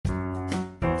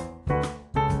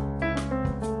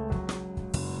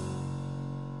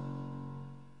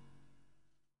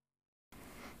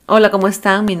Hola, ¿cómo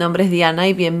están? Mi nombre es Diana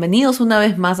y bienvenidos una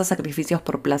vez más a Sacrificios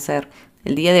por Placer.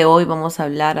 El día de hoy vamos a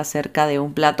hablar acerca de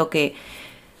un plato que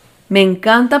me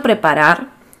encanta preparar.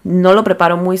 No lo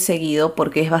preparo muy seguido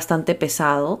porque es bastante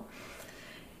pesado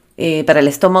para el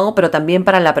estómago, pero también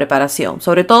para la preparación.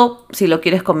 Sobre todo si lo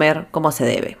quieres comer como se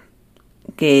debe,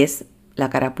 que es la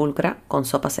carapulcra con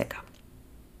sopa seca.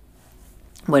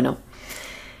 Bueno,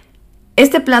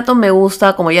 este plato me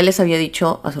gusta, como ya les había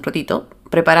dicho hace un ratito,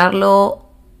 prepararlo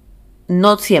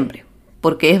no siempre,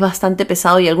 porque es bastante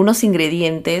pesado y algunos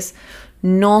ingredientes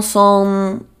no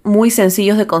son muy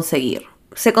sencillos de conseguir.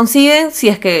 Se consiguen si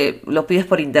es que lo pides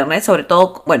por internet, sobre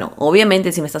todo, bueno,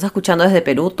 obviamente si me estás escuchando desde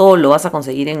Perú, todo lo vas a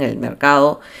conseguir en el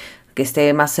mercado que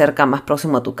esté más cerca, más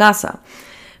próximo a tu casa.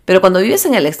 Pero cuando vives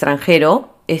en el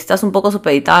extranjero, estás un poco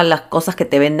supeditada a las cosas que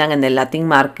te vendan en el Latin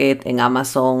Market, en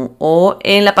Amazon o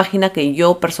en la página que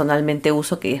yo personalmente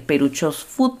uso, que es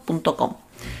peruchosfood.com.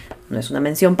 No es una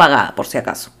mención pagada, por si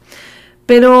acaso.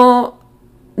 Pero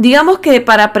digamos que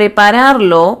para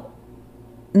prepararlo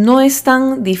no es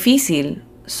tan difícil,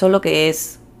 solo que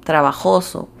es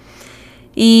trabajoso.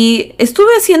 Y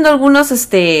estuve haciendo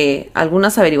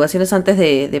algunas averiguaciones antes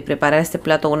de preparar este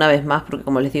plato una vez más, porque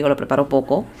como les digo, lo preparo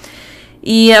poco.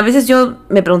 Y a veces yo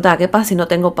me preguntaba, ¿qué pasa si no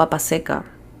tengo papa seca?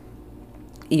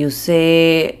 Y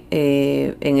usé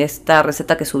en esta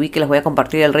receta que subí, que les voy a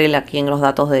compartir el reel aquí en los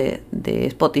datos de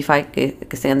Spotify que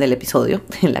estén en el episodio,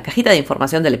 en la cajita de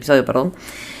información del episodio, perdón.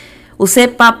 Usé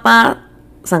papa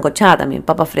sancochada también,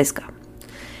 papa fresca.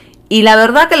 Y la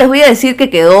verdad que les voy a decir que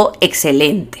quedó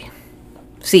excelente.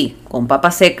 Sí, con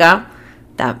papa seca,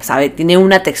 sabe, tiene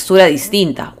una textura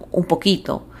distinta, un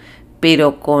poquito.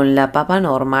 Pero con la papa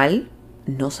normal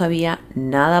no sabía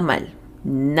nada mal.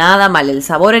 Nada mal, el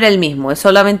sabor era el mismo,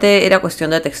 solamente era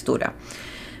cuestión de textura.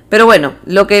 Pero bueno,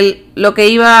 lo que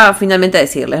iba finalmente a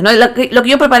decirles, ¿no? Lo que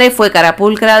yo preparé fue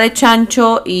carapulcra de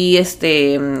chancho y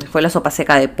fue la sopa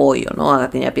seca de pollo, ¿no?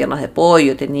 Tenía piernas de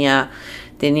pollo, tenía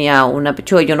una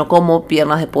pechuga. Yo no como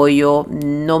piernas de pollo,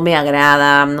 no me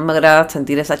agrada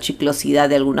sentir esa chiclosidad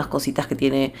de algunas cositas que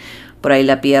tiene por ahí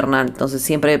la pierna. Entonces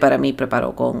siempre para mí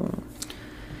preparo con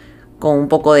un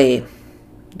poco de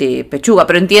pechuga,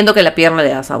 pero entiendo que la pierna le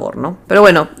da sabor, ¿no? Pero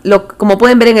bueno, como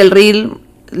pueden ver en el reel,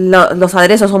 los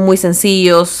aderezos son muy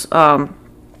sencillos.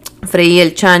 Freí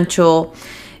el chancho,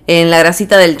 en la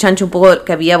grasita del chancho un poco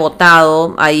que había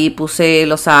botado, ahí puse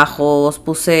los ajos,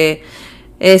 puse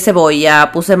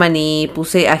cebolla, puse maní,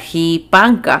 puse ají,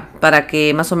 panca, para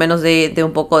que más o menos dé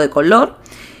un poco de color.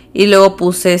 Y luego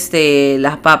puse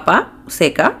la papa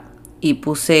seca y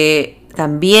puse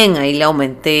también, ahí le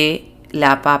aumenté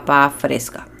la papa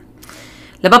fresca.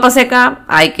 La papa seca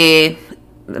hay que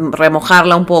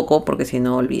remojarla un poco porque si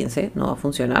no, olvídense, no va a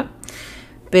funcionar.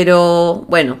 Pero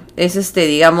bueno, es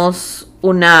digamos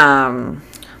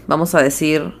vamos a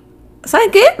decir,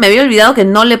 ¿saben qué? Me había olvidado que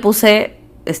no le puse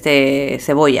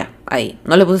cebolla ahí,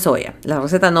 no le puse cebolla. La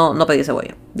receta no pedí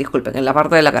cebolla, disculpen, en la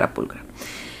parte de la carapulcra.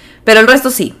 Pero el resto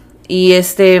sí. Y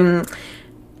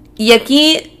y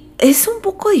aquí es un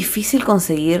poco difícil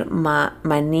conseguir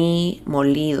maní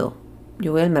molido.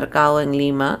 Yo voy al mercado en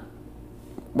Lima.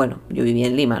 Bueno, yo vivía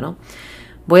en Lima, ¿no?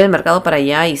 Voy al mercado para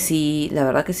allá y sí, la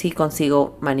verdad que sí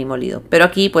consigo maní molido. Pero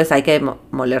aquí pues hay que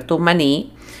moler tu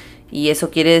maní. Y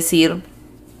eso quiere decir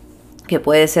que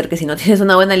puede ser que si no tienes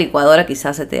una buena licuadora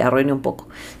quizás se te arruine un poco.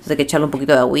 Entonces hay que echarle un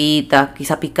poquito de agüita,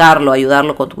 quizá picarlo,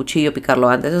 ayudarlo con tu cuchillo, picarlo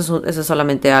antes. Eso es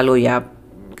solamente algo ya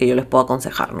que yo les puedo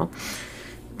aconsejar, ¿no?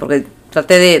 Porque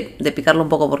traté de picarlo un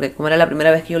poco porque como era la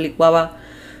primera vez que yo licuaba...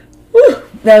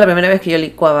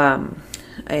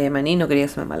 maní, no quería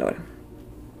que se me malogre.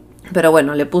 Pero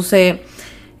bueno, le puse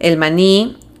el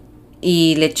maní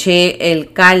y le eché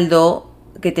el caldo,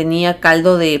 que tenía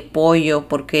caldo de pollo,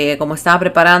 porque como estaba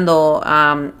preparando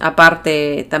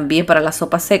aparte también para la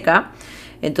sopa seca,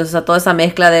 entonces a toda esa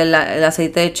mezcla del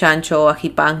aceite de chancho, ají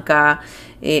panca,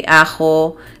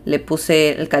 ajo, le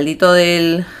puse el caldito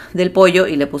del pollo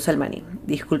y le puse el maní.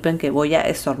 Disculpen que voy a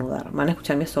estornudar, van a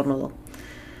escuchar mi estornudo.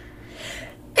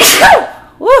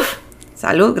 Uf,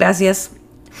 salud, gracias.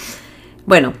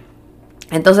 Bueno,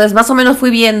 entonces más o menos fui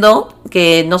viendo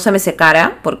que no se me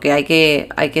secara, porque hay que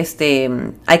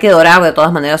dorar de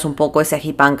todas maneras un poco ese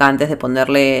ají panca antes de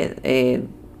ponerle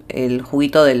el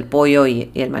juguito del pollo y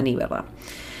el maní, ¿verdad?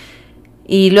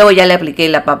 Y luego ya le apliqué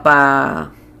la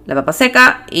papa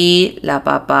seca y la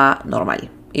papa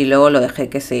normal. Y luego lo dejé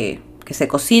que se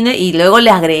cocine y luego le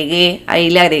agregué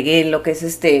lo que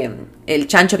es el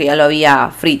chancho que ya lo había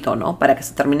frito, ¿no? Para que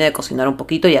se termine de cocinar un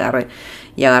poquito y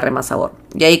agarre más sabor.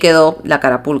 Y ahí quedó la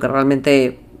carapulcra,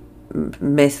 realmente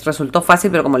me resultó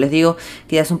fácil, pero como les digo,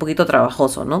 quizás es un poquito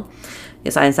trabajoso, ¿no?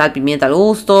 Ya saben, sal, pimienta al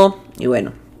gusto. Y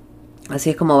bueno,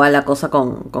 así es como va la cosa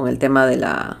con el tema de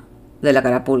la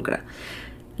carapulcra.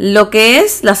 Lo que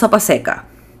es la sopa seca.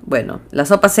 Bueno, la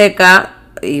sopa seca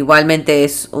igualmente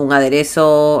es un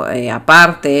aderezo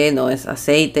aparte, no es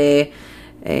aceite,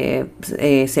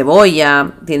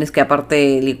 cebolla. Tienes que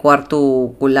aparte licuar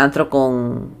tu culantro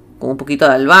con un poquito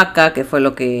de albahaca, que fue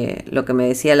lo que me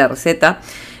decía la receta.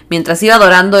 Mientras iba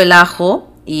dorando el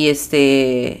ajo y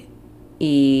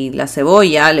la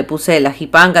cebolla, le puse el ají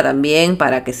panca también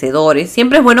para que se dore.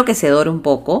 Siempre es bueno que se dore un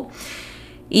poco.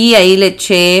 Y ahí le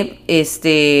eché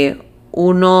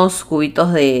unos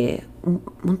cubitos de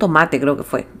un tomate, creo que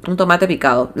fue. Un tomate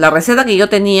picado. La receta que yo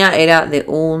tenía era de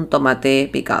un tomate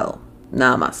picado,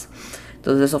 nada más.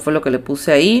 Entonces eso fue lo que le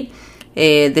puse ahí.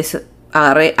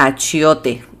 Agarré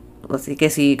achiote. Así que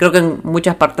sí, creo que en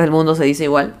muchas partes del mundo se dice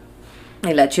igual.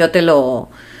 El achiote lo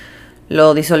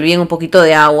disolví en un poquito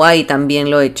de agua y también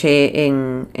lo eché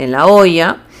en la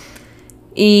olla.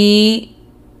 Y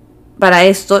para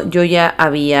esto yo ya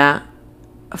había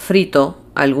frito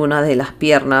algunas de las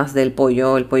piernas del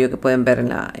pollo, el pollo que pueden ver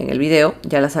en el video.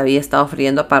 Ya las había estado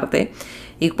friendo aparte.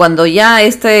 Y cuando ya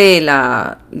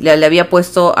le había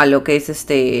puesto a lo que es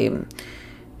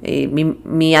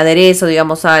mi aderezo,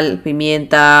 digamos, sal,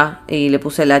 pimienta, y le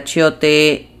puse el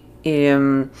achiote,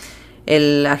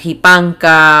 el ají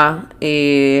panca,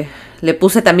 le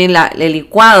puse también el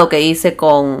licuado que hice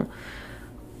con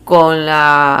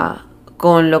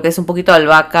lo que es un poquito de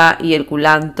albahaca y el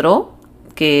culantro,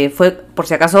 que fue, por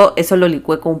si acaso, eso lo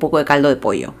licué con un poco de caldo de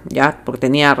pollo, ya, porque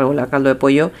tenía regular caldo de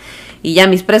pollo. Y ya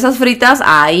mis presas fritas,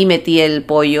 ahí metí el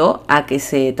pollo a que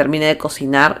se termine de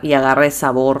cocinar y agarre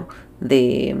sabor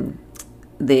de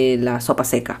la sopa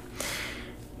seca.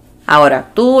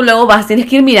 Ahora, tú luego tienes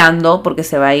que ir mirando porque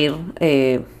se va a ir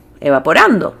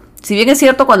evaporando. Si bien es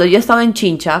cierto, cuando yo estaba en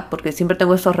Chincha, porque siempre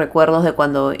tengo estos recuerdos de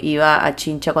cuando iba a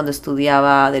Chincha cuando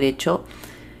estudiaba Derecho,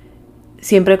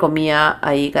 siempre comía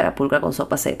ahí carapulcra con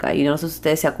sopa seca. Y no sé si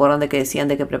ustedes se acuerdan de que decían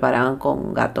de que preparaban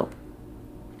con gato.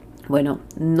 Bueno,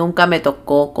 nunca me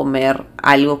tocó comer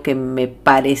algo que me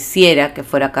pareciera que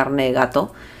fuera carne de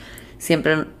gato.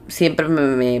 Siempre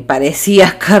me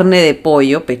parecía carne de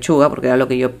pollo, pechuga, porque era lo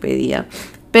que yo pedía.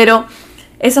 Pero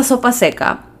esa sopa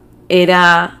seca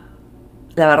era,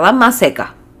 la verdad, más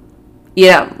seca. Y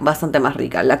era bastante más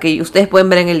rica. La que ustedes pueden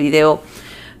ver en el video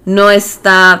no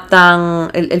está tan...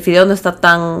 El fideo no está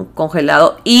tan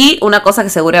congelado. Y una cosa que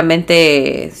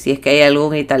seguramente, si es que hay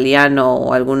algún italiano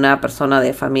o alguna persona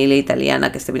de familia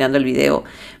italiana que esté mirando el video,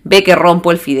 ve que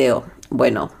rompo el fideo.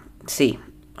 Bueno, sí,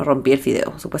 rompí el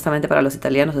fideo. Supuestamente para los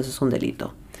italianos eso es un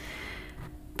delito.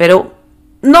 Pero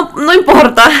no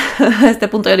importa. A este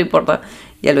punto ya no importa.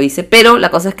 Ya lo hice. Pero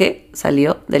la cosa es que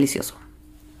salió delicioso.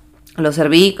 Lo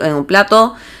serví en un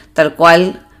plato, tal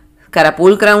cual,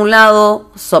 carapulcra a un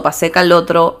lado, sopa seca al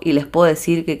otro, y les puedo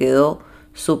decir que quedó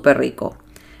súper rico.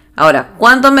 Ahora,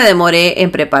 ¿cuánto me demoré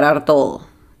en preparar todo?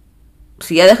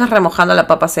 Si ya dejas remojando la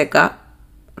papa seca,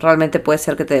 realmente puede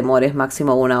ser que te demores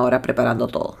máximo 1 hora preparando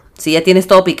todo. Si ya tienes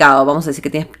todo picado, vamos a decir que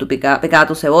tienes picada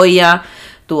tu cebolla,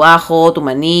 tu ajo, tu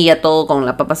manilla, todo con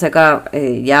la papa seca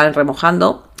ya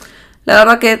remojando, la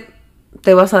verdad que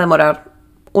te vas a demorar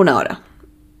 1 hora.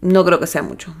 No creo que sea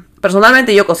mucho.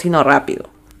 Personalmente yo cocino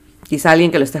rápido. Quizá alguien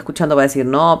que lo esté escuchando va a decir,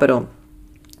 no, pero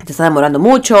te está demorando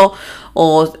mucho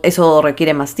o eso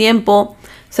requiere más tiempo.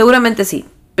 Seguramente sí,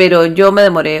 pero yo me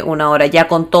demoré 1 hora ya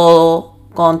con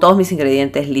todos mis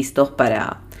ingredientes listos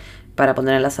para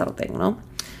poner en la sartén, ¿no?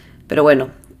 Pero bueno,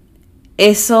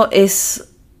 eso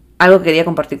es algo que quería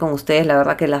compartir con ustedes. La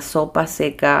verdad que la sopa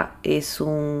seca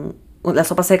la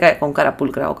sopa seca con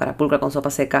carapulcra o carapulcra con sopa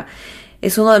seca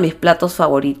es uno de mis platos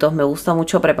favoritos. Me gusta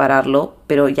mucho prepararlo,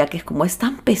 pero ya que como es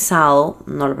tan pesado,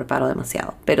 no lo preparo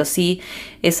demasiado. Pero sí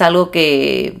es algo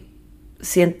que,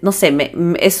 no sé,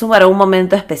 es para un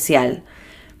momento especial.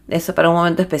 Es para un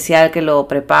momento especial que lo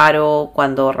preparo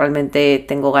cuando realmente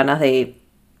tengo ganas de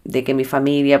que mi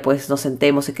familia pues nos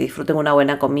sentemos y que disfruten una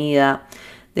buena comida.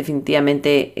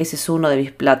 Definitivamente ese es uno de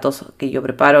mis platos que yo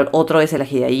preparo. Otro es el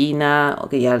ají de gallina,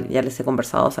 que ya les he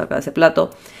conversado acerca de ese plato.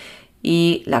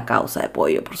 Y la causa de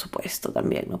pollo, por supuesto,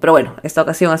 también, ¿no? Pero bueno, esta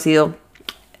ocasión ha sido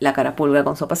la carapulcra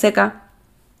con sopa seca.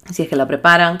 Si es que la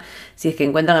preparan, si es que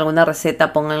encuentran alguna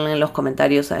receta, pónganla en los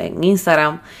comentarios en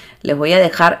Instagram. Les voy a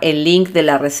dejar el link de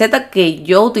la receta que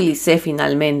yo utilicé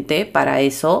finalmente para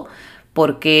eso,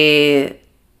 porque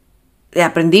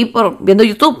aprendí viendo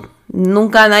YouTube.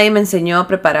 Nunca nadie me enseñó a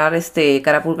preparar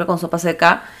carapulcra con sopa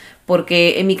seca,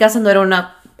 porque en mi casa no era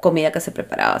una comida que se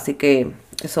preparaba, así que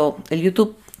eso, el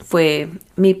YouTube fue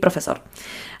mi profesor.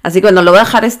 Así que bueno, lo voy a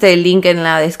dejar este link en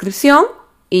la descripción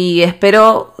y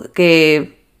espero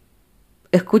que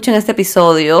escuchen este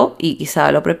episodio y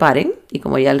quizá lo preparen. Y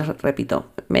como ya les repito,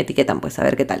 me etiquetan pues a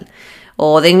ver qué tal.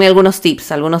 O denme algunos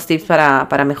tips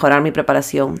para mejorar mi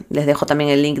preparación. Les dejo también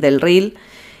el link del reel.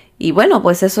 Y bueno,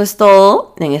 pues eso es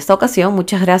todo en esta ocasión.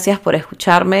 Muchas gracias por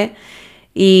escucharme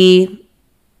y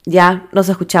ya nos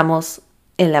escuchamos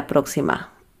en la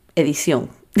próxima edición.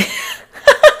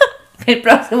 El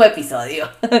próximo episodio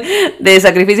de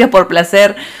Sacrificios por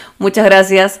Placer. Muchas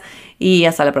gracias y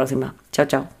hasta la próxima. Chao,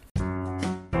 chao.